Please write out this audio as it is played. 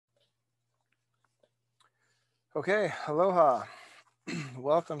Okay, aloha.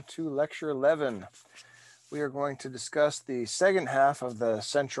 Welcome to lecture 11. We are going to discuss the second half of the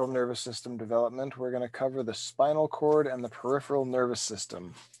central nervous system development. We're going to cover the spinal cord and the peripheral nervous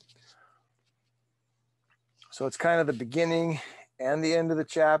system. So it's kind of the beginning and the end of the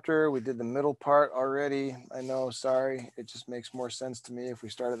chapter. We did the middle part already. I know, sorry. It just makes more sense to me if we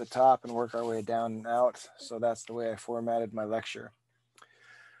start at the top and work our way down and out. So that's the way I formatted my lecture.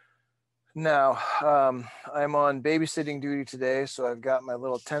 Now, I'm on babysitting duty today, so I've got my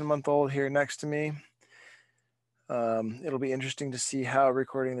little 10-month-old here next to me. It'll be interesting to see how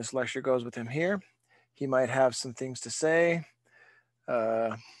recording this lecture goes with him here. He might have some things to say.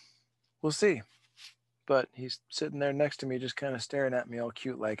 We'll see. But he's sitting there next to me, just kind of staring at me all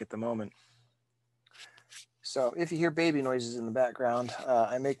cute-like at the moment. So if you hear baby noises in the background,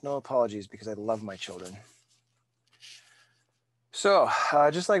 I make no apologies because I love my children. So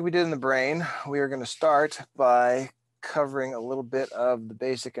just like we did in the brain, we are going to start by covering a little bit of the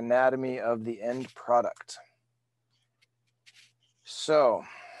basic anatomy of the end product. So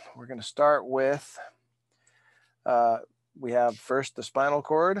we're going to start with, we have first the spinal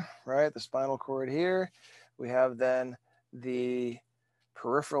cord, right? The spinal cord here. We have then the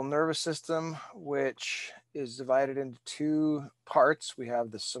peripheral nervous system, which is divided into two parts. We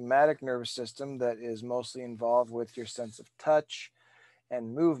have the somatic nervous system that is mostly involved with your sense of touch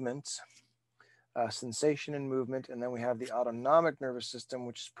and movement, sensation and movement. And then we have the autonomic nervous system,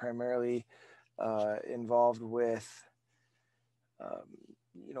 which is primarily involved with,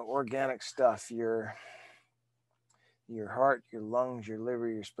 organic stuff, your heart, your lungs, your liver,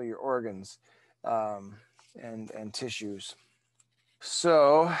 your spleen, your organs, and tissues.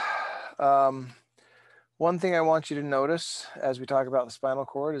 So one thing I want you to notice as we talk about the spinal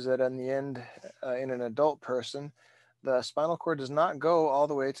cord is that in the end, in an adult person, the spinal cord does not go all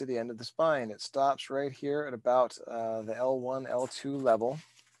the way to the end of the spine. It stops right here at about the L1, L2 level.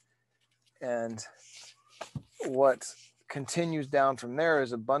 And what continues down from there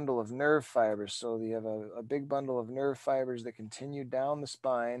is a bundle of nerve fibers. So you have a big bundle of nerve fibers that continue down the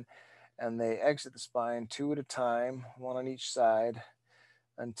spine, and they exit the spine two at a time, one on each side,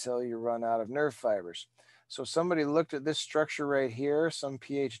 until you run out of nerve fibers. So somebody looked at this structure right here, some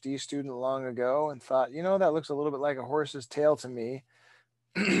PhD student long ago, and thought, that looks a little bit like a horse's tail to me.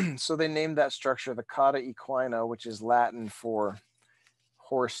 So they named that structure the cauda equina, which is Latin for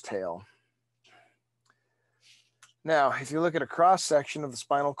horse tail. Now, if you look at a cross section of the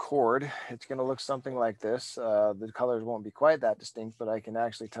spinal cord, it's going to look something like this. The colors won't be quite that distinct, but I can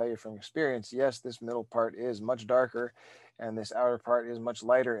actually tell you from experience, yes, this middle part is much darker and this outer part is much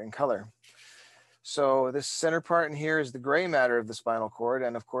lighter in color. So this center part in here is the gray matter of the spinal cord.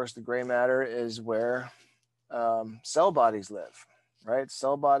 And of course, the gray matter is where cell bodies live, right?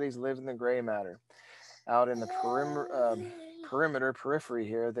 Cell bodies live in the gray matter. Out in the periphery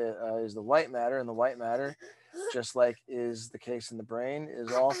here is the white matter, and the white matter, just like is the case in the brain,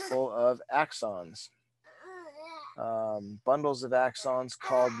 is all full of axons, bundles of axons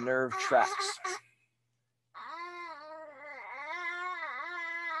called nerve tracts.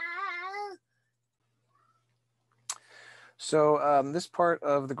 So this part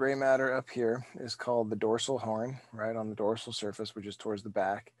of the gray matter up here is called the dorsal horn, right on the dorsal surface, which is towards the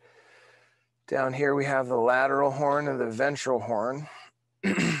back. Down here we have the lateral horn and the ventral horn.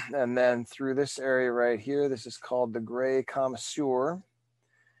 And then through this area right here, this is called the gray commissure.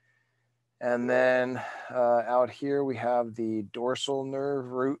 And then out here we have the dorsal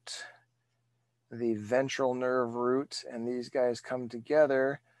nerve root, the ventral nerve root, and these guys come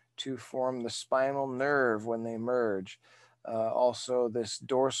together to form the spinal nerve when they merge. Also, this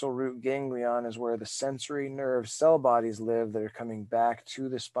dorsal root ganglion is where the sensory nerve cell bodies live that are coming back to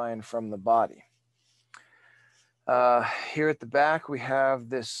the spine from the body. Here at the back, we have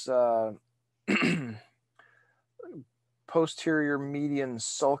this posterior median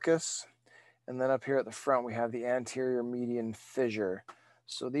sulcus. And then up here at the front, we have the anterior median fissure.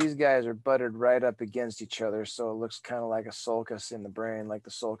 So these guys are butted right up against each other. So it looks kind of like a sulcus in the brain, like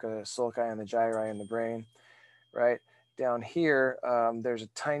the sulci and the gyri in the brain, right? Down here, there's a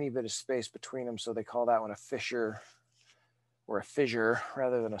tiny bit of space between them. So they call that one a fissure, or a fissure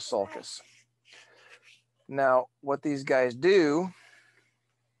rather than a sulcus. Now, what these guys do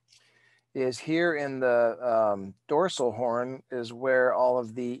is here in the dorsal horn is where all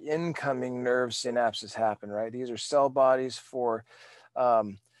of the incoming nerve synapses happen, right? These are cell bodies for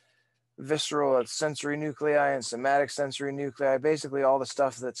visceral sensory nuclei and somatic sensory nuclei, basically all the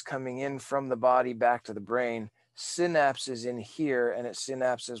stuff that's coming in from the body back to the brain. Synapses in here, and it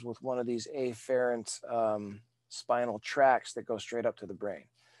synapses with one of these afferent spinal tracts that go straight up to the brain.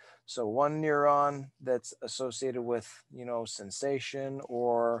 So one neuron that's associated with, sensation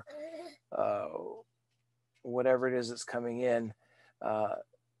or whatever it is that's coming in, uh,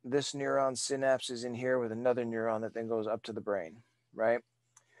 this neuron synapse is in here with another neuron that then goes up to the brain, right?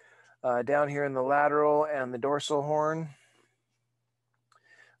 Down here in the lateral and the dorsal horn,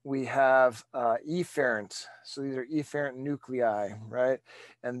 we have efferent. So these are efferent nuclei, right?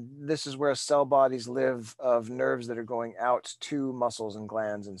 And this is where cell bodies live of nerves that are going out to muscles and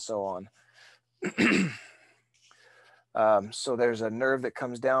glands and so on. So there's a nerve that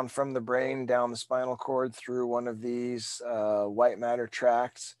comes down from the brain, down the spinal cord through one of these white matter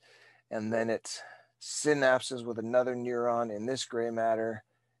tracts, and then it synapses with another neuron in this gray matter,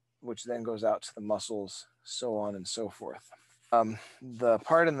 which then goes out to the muscles, so on and so forth. The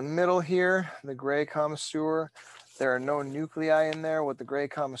part in the middle here, the gray commissure, there are no nuclei in there. What the gray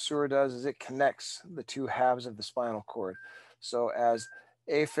commissure does is it connects the two halves of the spinal cord. So as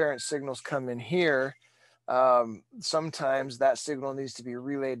afferent signals come in here, sometimes that signal needs to be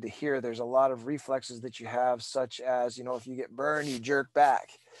relayed to here. There's a lot of reflexes that you have, such as, if you get burned, you jerk back.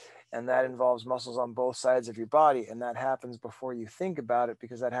 And that involves muscles on both sides of your body. And that happens before you think about it,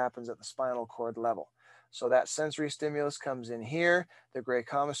 because that happens at the spinal cord level. So that sensory stimulus comes in here, the gray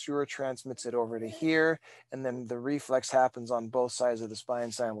commissure transmits it over to here, and then the reflex happens on both sides of the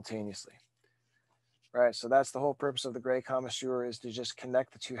spine simultaneously. Right, so that's the whole purpose of the gray commissure, is to just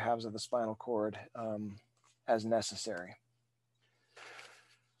connect the two halves of the spinal cord as necessary.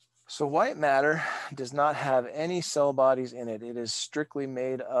 So white matter does not have any cell bodies in it. It is strictly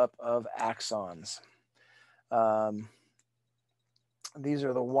made up of axons. These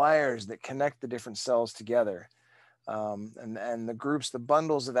are the wires that connect the different cells together. And the groups, the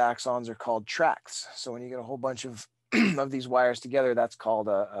bundles of axons are called tracts. So when you get a whole bunch of, of these wires together, that's called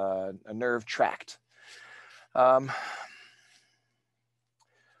a nerve tract.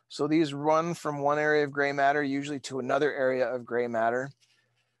 So these run from one area of gray matter, usually to another area of gray matter.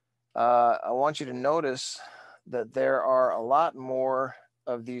 I want you to notice that there are a lot more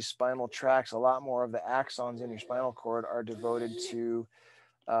of these spinal tracts, a lot more of the axons in your spinal cord are devoted to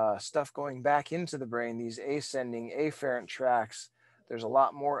stuff going back into the brain, these ascending afferent tracts. There's a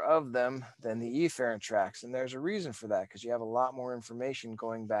lot more of them than the efferent tracts. And there's a reason for that, because you have a lot more information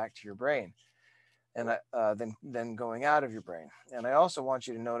going back to your brain and than going out of your brain. And I also want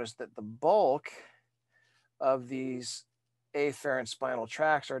you to notice that the bulk of these afferent spinal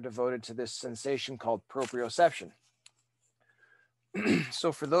tracts are devoted to this sensation called proprioception.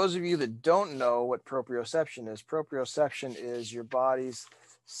 So for those of you that don't know what proprioception is your body's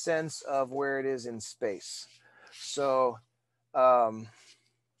sense of where it is in space. So, for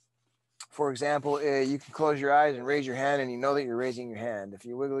example, you can close your eyes and raise your hand, and you know that you're raising your hand. If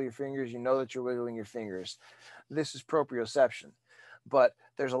you wiggle your fingers, you know that you're wiggling your fingers. This is proprioception. But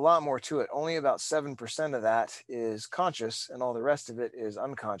there's a lot more to it. Only about 7% of that is conscious, and all the rest of it is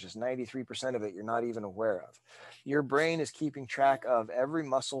unconscious. 93% of it you're not even aware of. Your brain is keeping track of every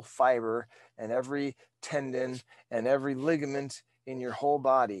muscle fiber and every tendon and every ligament in your whole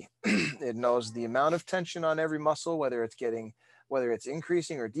body. It knows the amount of tension on every muscle, whether it's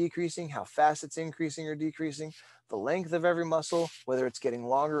increasing or decreasing, how fast it's increasing or decreasing, the length of every muscle, whether it's getting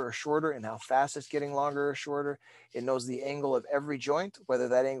longer or shorter, and how fast it's getting longer or shorter. It knows the angle of every joint, whether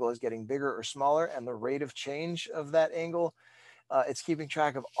that angle is getting bigger or smaller, and the rate of change of that angle. It's keeping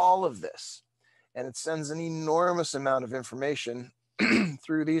track of all of this. And it sends an enormous amount of information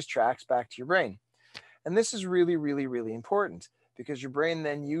through these tracks back to your brain. And this is really, really, really important, because your brain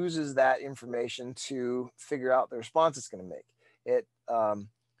then uses that information to figure out the response it's going to make. It,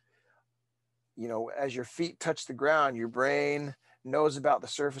 as your feet touch the ground, your brain knows about the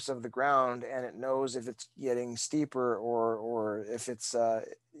surface of the ground, and it knows if it's getting steeper or if it's,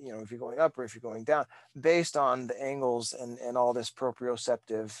 if you're going up or if you're going down, based on the angles and all this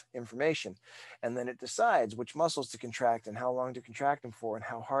proprioceptive information. And then it decides which muscles to contract and how long to contract them for and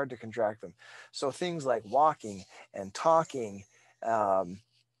how hard to contract them. So things like walking and talking,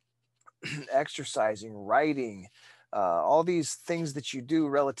 exercising, writing, all these things that you do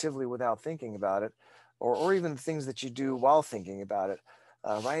relatively without thinking about it, or even things that you do while thinking about it,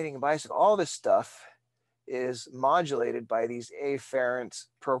 riding a bicycle, all this stuff is modulated by these afferent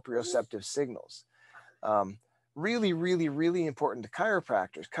proprioceptive signals. Really, really, really important to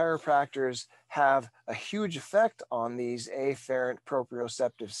chiropractors. Chiropractors have a huge effect on these afferent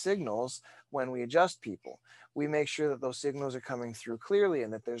proprioceptive signals when we adjust people. We make sure that those signals are coming through clearly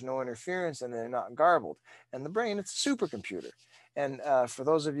and that there's no interference and they're not garbled. And the brain, it's a supercomputer. And for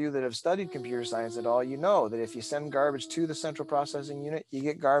those of you that have studied computer science at all, you know that if you send garbage to the central processing unit, you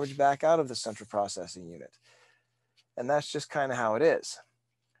get garbage back out of the central processing unit. And that's just kind of how it is,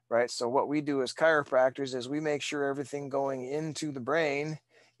 right? So what we do as chiropractors is we make sure everything going into the brain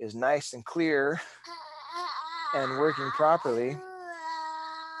is nice and clear and working properly.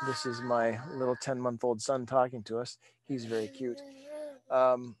 This is my little 10-month-old son talking to us. He's very cute.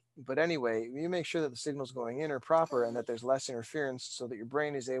 But anyway, you make sure that the signals going in are proper and that there's less interference so that your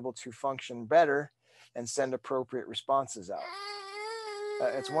brain is able to function better and send appropriate responses out.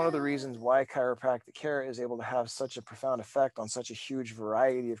 It's one of the reasons why chiropractic care is able to have such a profound effect on such a huge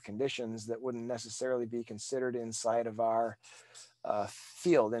variety of conditions that wouldn't necessarily be considered inside of our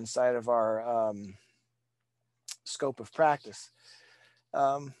field, inside of our scope of practice.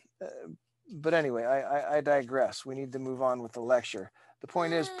 But anyway, I digress. We need to move on with the lecture. The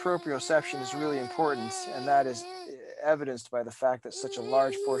point is, proprioception is really important, and that is evidenced by the fact that such a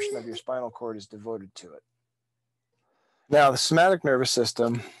large portion of your spinal cord is devoted to it. Now, the somatic nervous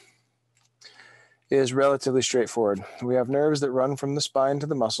system is relatively straightforward. We have nerves that run from the spine to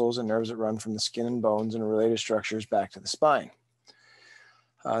the muscles and nerves that run from the skin and bones and related structures back to the spine.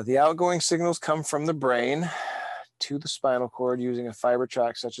 The outgoing signals come from the brain to the spinal cord using a fiber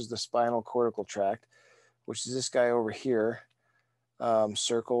tract such as the spinal cortical tract, which is this guy over here,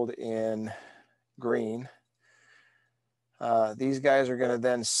 circled in green. These guys are going to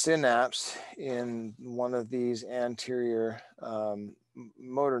then synapse in one of these anterior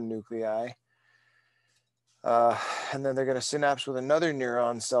motor nuclei. And then they're going to synapse with another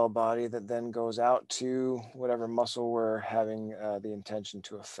neuron cell body that then goes out to whatever muscle we're having the intention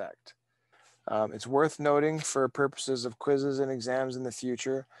to affect. It's worth noting for purposes of quizzes and exams in the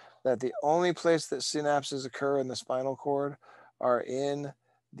future that the only place that synapses occur in the spinal cord are in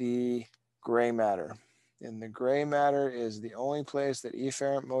the gray matter. In the gray matter is the only place that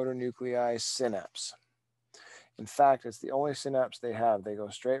efferent motor nuclei synapse. In fact, it's the only synapse they have. They go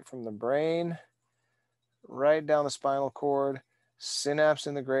straight from the brain right down the spinal cord, synapse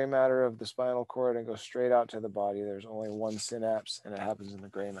in the gray matter of the spinal cord, and go straight out to the body. There's only one synapse, and it happens in the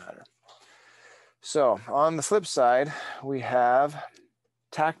gray matter. So on the flip side, we have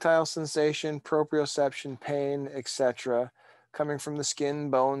tactile sensation, proprioception, pain, etc., coming from the skin,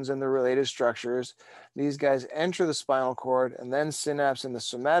 bones, and the related structures. These guys enter the spinal cord and then synapse in the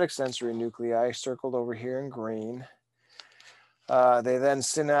somatic sensory nuclei, circled over here in green. They then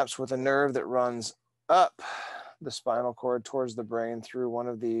synapse with a nerve that runs up the spinal cord towards the brain through one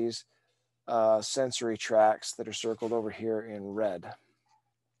of these sensory tracts that are circled over here in red.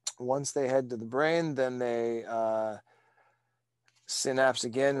 Once they head to the brain, then they synapse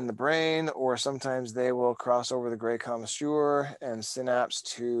again in the brain, or sometimes they will cross over the gray commissure and synapse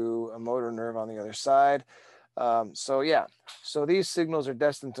to a motor nerve on the other side. So these signals are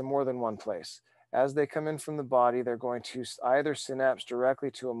destined to more than one place. As they come in from the body, they're going to either synapse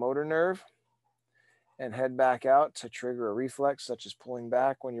directly to a motor nerve and head back out to trigger a reflex, such as pulling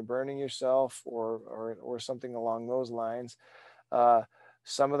back when you're burning yourself or something along those lines.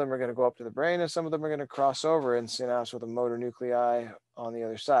 Some of them are going to go up to the brain, and some of them are going to cross over and synapse with a motor nuclei on the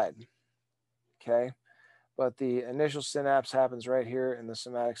other side. Okay, but the initial synapse happens right here in the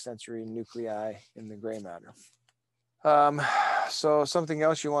somatic sensory nuclei in the gray matter. So something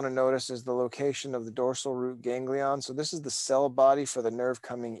else you want to notice is the location of the dorsal root ganglion. So this is the cell body for the nerve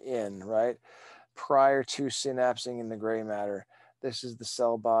coming in, right? Prior to synapsing in the gray matter. This is the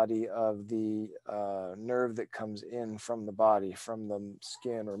cell body of the nerve that comes in from the body, from the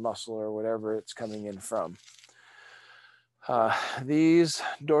skin or muscle or whatever it's coming in from. These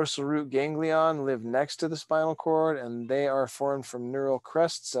dorsal root ganglion live next to the spinal cord, and they are formed from neural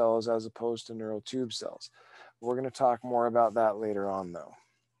crest cells as opposed to neural tube cells. We're going to talk more about that later on, though.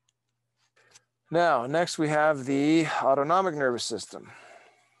 Now, next we have the autonomic nervous system.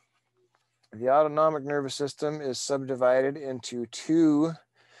 The autonomic nervous system is subdivided into two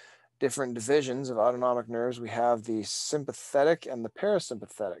different divisions of autonomic nerves. We have the sympathetic and the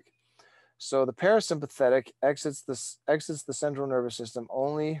parasympathetic. So the parasympathetic exits the central nervous system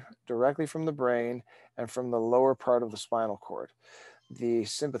only directly from the brain and from the lower part of the spinal cord. The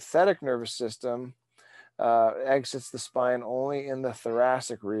sympathetic nervous system exits the spine only in the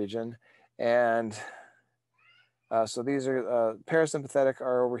thoracic region, and so these are parasympathetic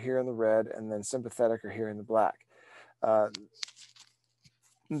are over here in the red, and then sympathetic are here in the black.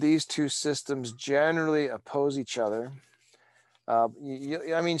 These two systems generally oppose each other. So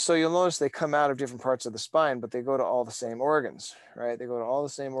you'll notice they come out of different parts of the spine, but they go to all the same organs, right? They go to all the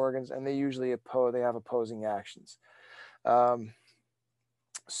same organs, and they usually have opposing actions.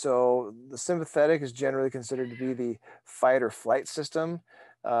 So the sympathetic is generally considered to be the fight or flight system.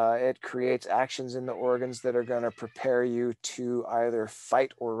 It creates actions in the organs that are going to prepare you to either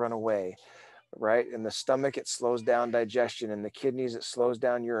fight or run away. right? In the stomach, it slows down digestion. In the kidneys, it slows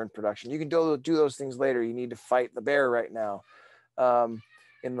down urine production. You can do those things later. You need to fight the bear right now.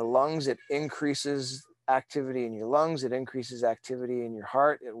 In the lungs, it increases activity in your lungs. It increases activity in your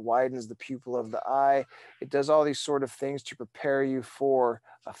heart. It widens the pupil of the eye. It does all these sort of things to prepare you for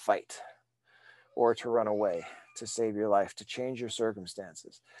a fight or to run away, to save your life, to change your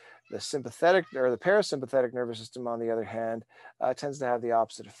circumstances. The sympathetic or the parasympathetic nervous system, on the other hand, tends to have the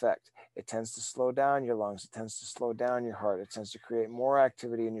opposite effect. It tends to slow down your lungs. It tends to slow down your heart. It tends to create more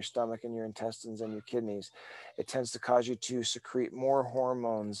activity in your stomach and your intestines and your kidneys. It tends to cause you to secrete more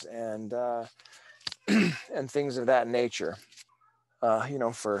hormones and and things of that nature. You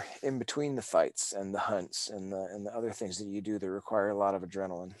know, for in between the fights and the hunts and the other things that you do that require a lot of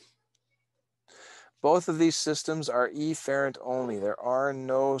adrenaline. Both of these systems are efferent only. There are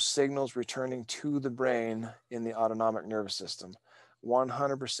no signals returning to the brain in the autonomic nervous system.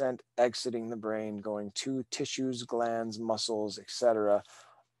 100% exiting the brain, going to tissues, glands, muscles, etc.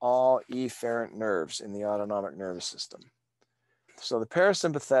 All efferent nerves in the autonomic nervous system. So the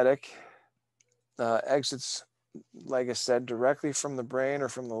parasympathetic exits, like I said, directly from the brain or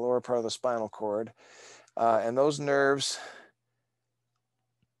from the lower part of the spinal cord. And those nerves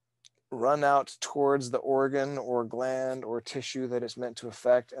run out towards the organ or gland or tissue that it's meant to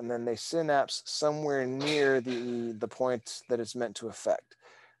affect, and then they synapse somewhere near the point that it's meant to affect,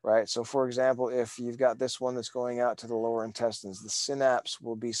 right? So for example, if you've got this one that's going out to the lower intestines, the synapse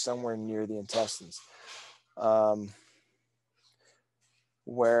will be somewhere near the intestines.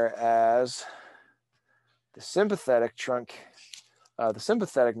 Whereas the sympathetic trunk, the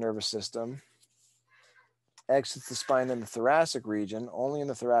sympathetic nervous system exits the spine in the thoracic region, only in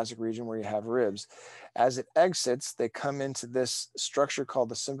the thoracic region where you have ribs. As it exits, they come into this structure called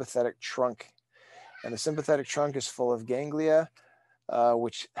the sympathetic trunk. And the sympathetic trunk is full of ganglia,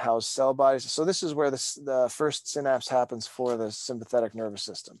 which house cell bodies. So this is where the first synapse happens for the sympathetic nervous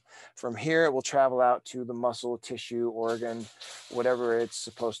system. From here, it will travel out to the muscle, tissue, organ, whatever it's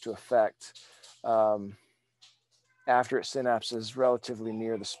supposed to affect after it synapses relatively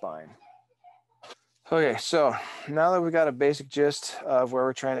near the spine. Okay, so now that we've got a basic gist of where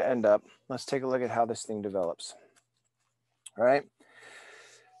we're trying to end up, let's take a look at how this thing develops. All right.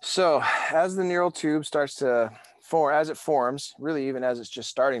 So as the neural tube starts to form, as it forms, really even as it's just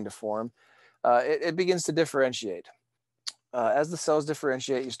starting to form, it begins to differentiate. As the cells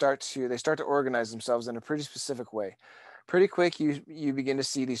differentiate, they start to organize themselves in a pretty specific way. Pretty quick, you begin to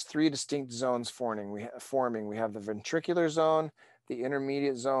see these three distinct zones forming. We have the ventricular zone, the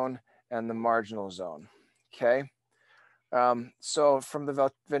intermediate zone, and the marginal zone. Okay. So from the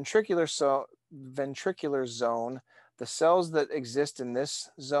ventricular zone, the cells that exist in this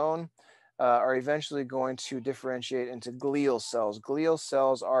zone are eventually going to differentiate into glial cells. Glial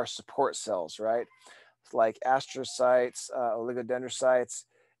cells are support cells, right? Like astrocytes, oligodendrocytes,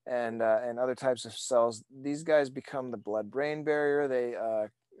 and other types of cells. These guys become the blood-brain barrier. They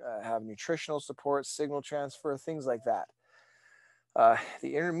have nutritional support, signal transfer, things like that.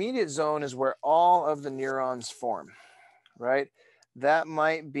 The intermediate zone is where all of the neurons form, right? That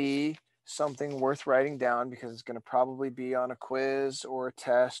might be something worth writing down because it's going to probably be on a quiz or a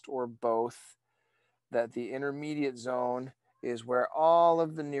test or both, that the intermediate zone is where all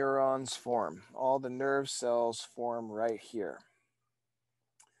of the neurons form. All the nerve cells form right here.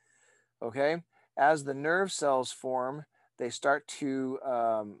 Okay? As the nerve cells form, they start to,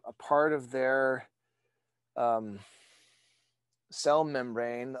 a part of their cell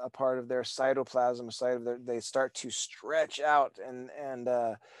membrane, a part of their cytoplasm, they start to stretch out and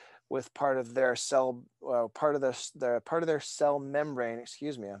with part of their cell, part of their cell membrane.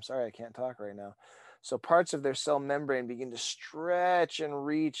 Excuse me, I'm sorry, I can't talk right now. So parts of their cell membrane begin to stretch and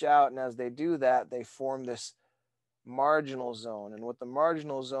reach out, and as they do that, they form this marginal zone. And what the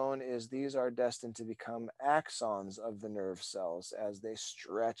marginal zone is, these are destined to become axons of the nerve cells as they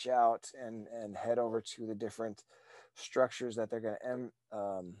stretch out and head over to the different structures that they're going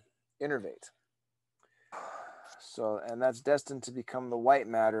to innervate. So, and that's destined to become the white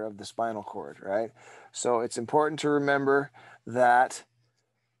matter of the spinal cord, right? So it's important to remember that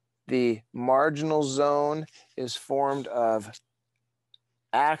the marginal zone is formed of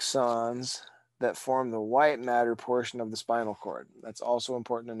axons that form the white matter portion of the spinal cord. That's also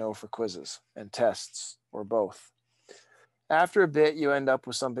important to know for quizzes and tests or both. After a bit, you end up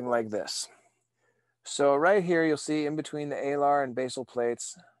with something like this. So right here, you'll see in between the alar and basal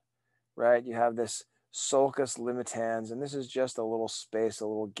plates, right, you have this sulcus limitans, and this is just a little space, a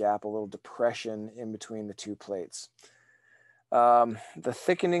little gap, a little depression in between the two plates. The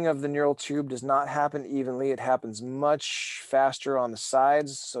thickening of the neural tube does not happen evenly. It happens much faster on the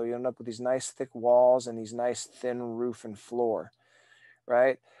sides, so you end up with these nice thick walls and these nice thin roof and floor,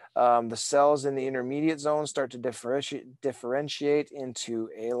 right? The cells in the intermediate zone start to differentiate into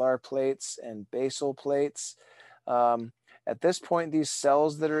alar plates and basal plates. At this point, these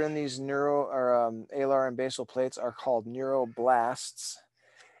cells that are in these alar and basal plates are called neuroblasts.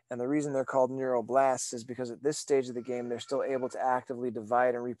 And the reason they're called neuroblasts is because at this stage of the game, they're still able to actively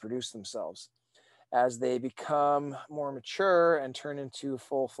divide and reproduce themselves. As they become more mature and turn into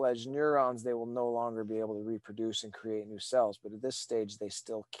full-fledged neurons, they will no longer be able to reproduce and create new cells. But at this stage, they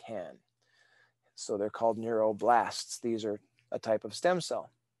still can. So they're called neuroblasts. These are a type of stem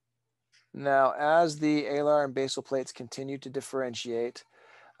cell. Now, as the alar and basal plates continue to differentiate,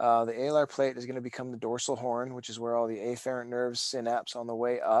 the alar plate is going to become the dorsal horn, which is where all the afferent nerves synapse on the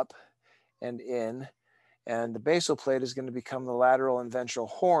way up and in. And the basal plate is going to become the lateral and ventral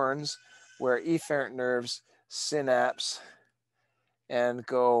horns, where efferent nerves synapse and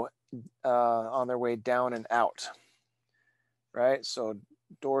go on their way down and out, right? So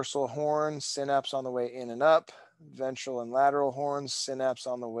dorsal horn, synapse on the way in and up, ventral and lateral horns, synapse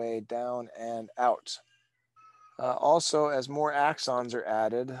on the way down and out. Also, as more axons are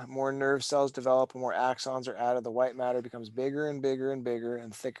added, more nerve cells develop, and more axons are added, the white matter becomes bigger and bigger and bigger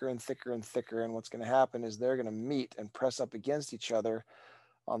and thicker and thicker and thicker. And what's going to happen is they're going to meet and press up against each other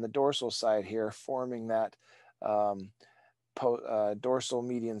on the dorsal side here, forming that dorsal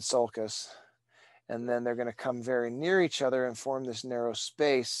median sulcus. And then they're going to come very near each other and form this narrow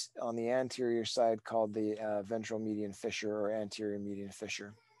space on the anterior side called the ventral median fissure or anterior median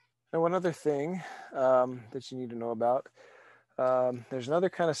fissure. Now, one other thing that you need to know about, there's another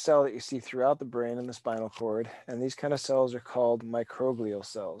kind of cell that you see throughout the brain and the spinal cord, and these kind of cells are called microglial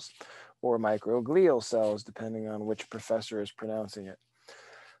cells, or microglial cells, depending on which professor is pronouncing it.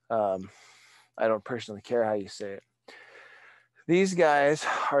 I don't personally care how you say it. These guys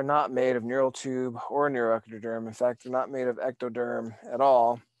are not made of neural tube or neuroectoderm. In fact, they're not made of ectoderm at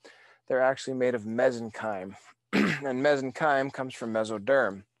all. They're actually made of mesenchyme, and mesenchyme comes from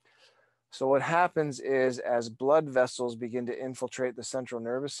mesoderm. So what happens is as blood vessels begin to infiltrate the central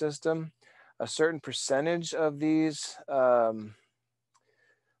nervous system, a certain percentage of these blood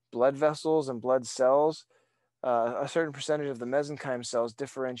vessels and blood cells, a certain percentage of the mesenchyme cells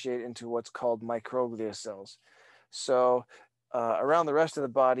differentiate into what's called microglia cells. So around the rest of the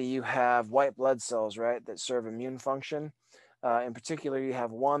body, you have white blood cells, right, that serve immune function. In particular, you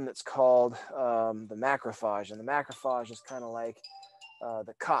have one that's called the macrophage, and the macrophage is kind of like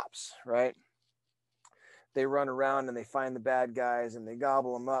the cops, right? They run around and they find the bad guys and they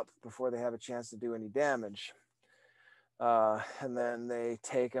gobble them up before they have a chance to do any damage. And then they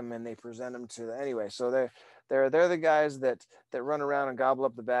take them and they present them to anyway. So they're the guys that run around and gobble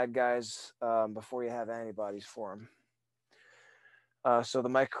up the bad guys before you have antibodies for them. So the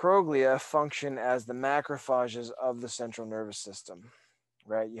microglia function as the macrophages of the central nervous system.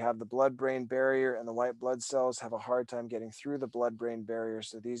 Right, you have the blood-brain barrier, and the white blood cells have a hard time getting through the blood-brain barrier.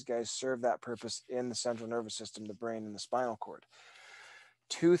 So these guys serve that purpose in the central nervous system, the brain, and the spinal cord.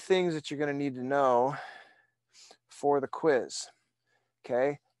 Two things that you're going to need to know for the quiz.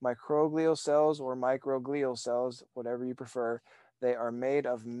 Okay, microglial cells or microglial cells, whatever you prefer, they are made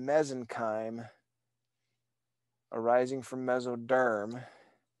of mesenchyme arising from mesoderm,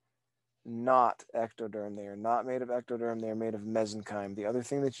 not ectoderm. They are not made of ectoderm. They are made of mesenchyme. The other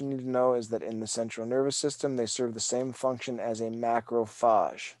thing that you need to know is that in the central nervous system, they serve the same function as a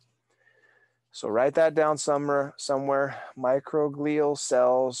macrophage. So write that down somewhere. Microglial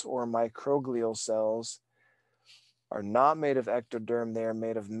cells or microglial cells are not made of ectoderm. They are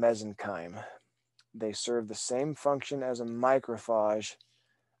made of mesenchyme. They serve the same function as a macrophage,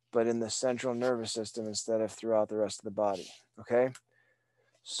 but in the central nervous system instead of throughout the rest of the body. Okay?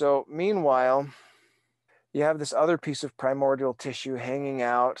 So meanwhile, you have this other piece of primordial tissue hanging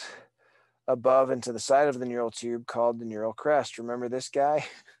out above and to the side of the neural tube called the neural crest. Remember this guy?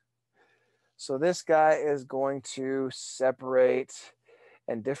 So this guy is going to separate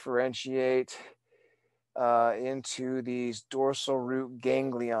and differentiate into these dorsal root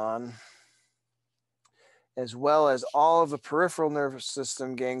ganglion, as well as all of the peripheral nervous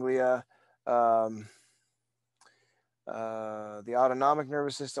system ganglia, the autonomic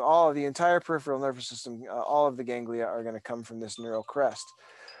nervous system, all of the entire peripheral nervous system, all of the ganglia are going to come from this neural crest.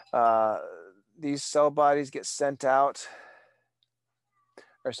 These cell bodies get sent out,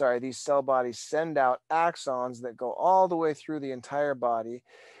 these cell bodies send out axons that go all the way through the entire body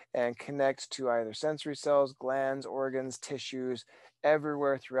and connect to either sensory cells, glands, organs, tissues,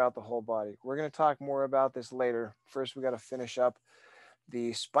 everywhere throughout the whole body. We're going to talk more about this later. First, we got to finish up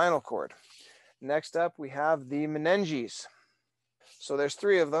the spinal cord. Next up, we have the meninges. So there's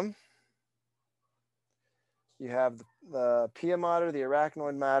three of them. You have the pia mater, the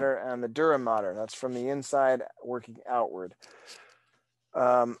arachnoid mater, and the dura mater. That's from the inside working outward.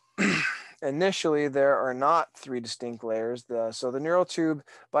 Initially, there are not three distinct layers. So the neural tube,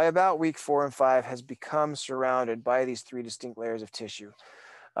 by about week 4 and 5, has become surrounded by these three distinct layers of tissue.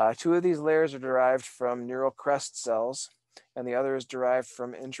 Two of these layers are derived from neural crest cells, and the other is derived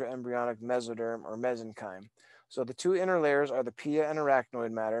from intraembryonic mesoderm or mesenchyme. So the two inner layers are the pia and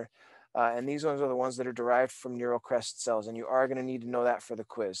arachnoid matter, and these ones are the ones that are derived from neural crest cells, and you are going to need to know that for the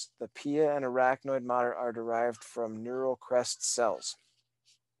quiz. The pia and arachnoid matter are derived from neural crest cells.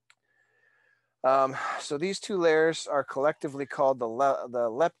 So these two layers are collectively called the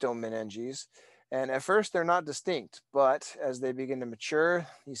leptomeninges, and at first they're not distinct, but as they begin to mature,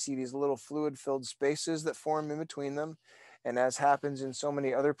 you see these little fluid-filled spaces that form in between them, and as happens in so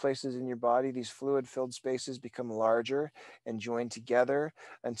many other places in your body, these fluid-filled spaces become larger and join together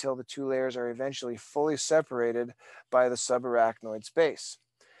until the two layers are eventually fully separated by the subarachnoid space.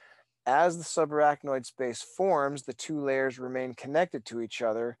 As the subarachnoid space forms, the two layers remain connected to each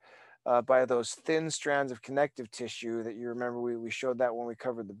other by those thin strands of connective tissue that you remember we showed that when we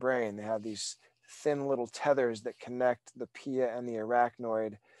covered the brain. They have these thin little tethers that connect the pia and the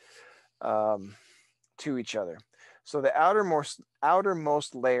arachnoid to each other. So the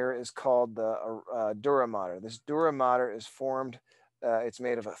outermost layer is called the dura mater. This dura mater is formed, it's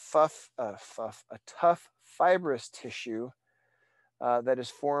made of a tough fibrous tissue that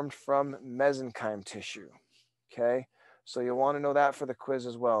is formed from mesenchyme tissue, okay? So you'll want to know that for the quiz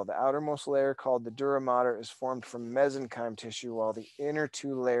as well. The outermost layer, called the dura mater, is formed from mesenchyme tissue, while the inner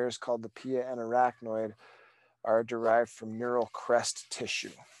two layers, called the pia and arachnoid, are derived from neural crest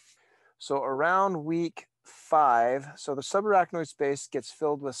tissue. So around week 5, so the subarachnoid space gets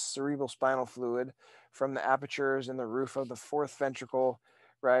filled with cerebral spinal fluid from the apertures in the roof of the fourth ventricle,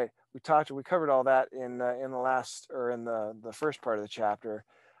 right? We covered all that in the first part of the chapter.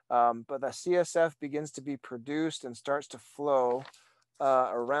 But the CSF begins to be produced and starts to flow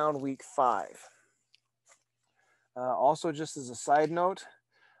around week 5. Also, just as a side note,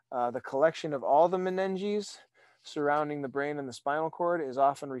 the collection of all the meninges surrounding the brain and the spinal cord is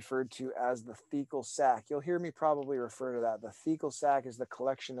often referred to as the thecal sac. You'll hear me probably refer to that. The thecal sac is the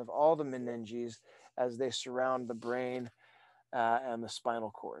collection of all the meninges as they surround the brain and the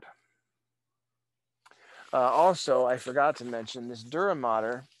spinal cord. Also, I forgot to mention this dura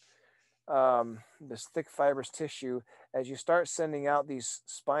mater, this thick fibrous tissue. As you start sending out these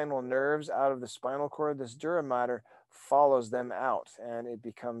spinal nerves out of the spinal cord, this dura mater follows them out, and it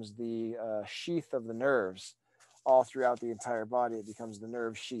becomes the sheath of the nerves all throughout the entire body. It becomes the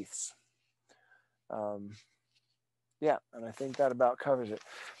nerve sheaths. Yeah, and I think that about covers it.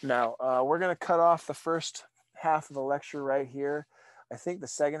 Now, we're going to cut off the first half of the lecture right here. I think the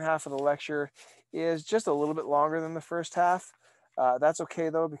second half of the lecture is just a little bit longer than the first half. That's okay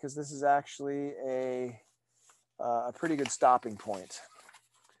though, because this is actually a pretty good stopping point.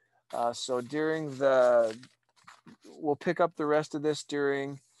 So we'll pick up the rest of this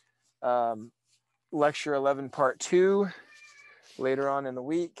during lecture 11 part 2 later on in the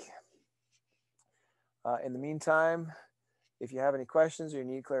week. In the meantime, if you have any questions or you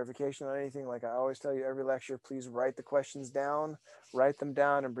need clarification on anything, like I always tell you every lecture, please write the questions down,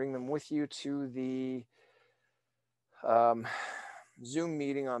 and bring them with you to the Zoom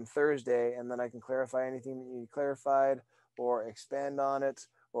meeting on Thursday, and then I can clarify anything that you need clarified or expand on it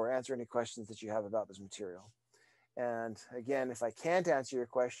or answer any questions that you have about this material. And again, if I can't answer your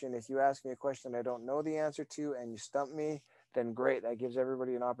question, if you ask me a question I don't know the answer to and you stump me, then great. That gives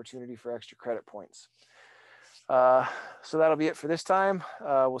everybody an opportunity for extra credit points. So that'll be it for this time.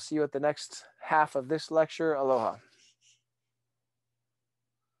 We'll see you at the next half of this lecture. Aloha.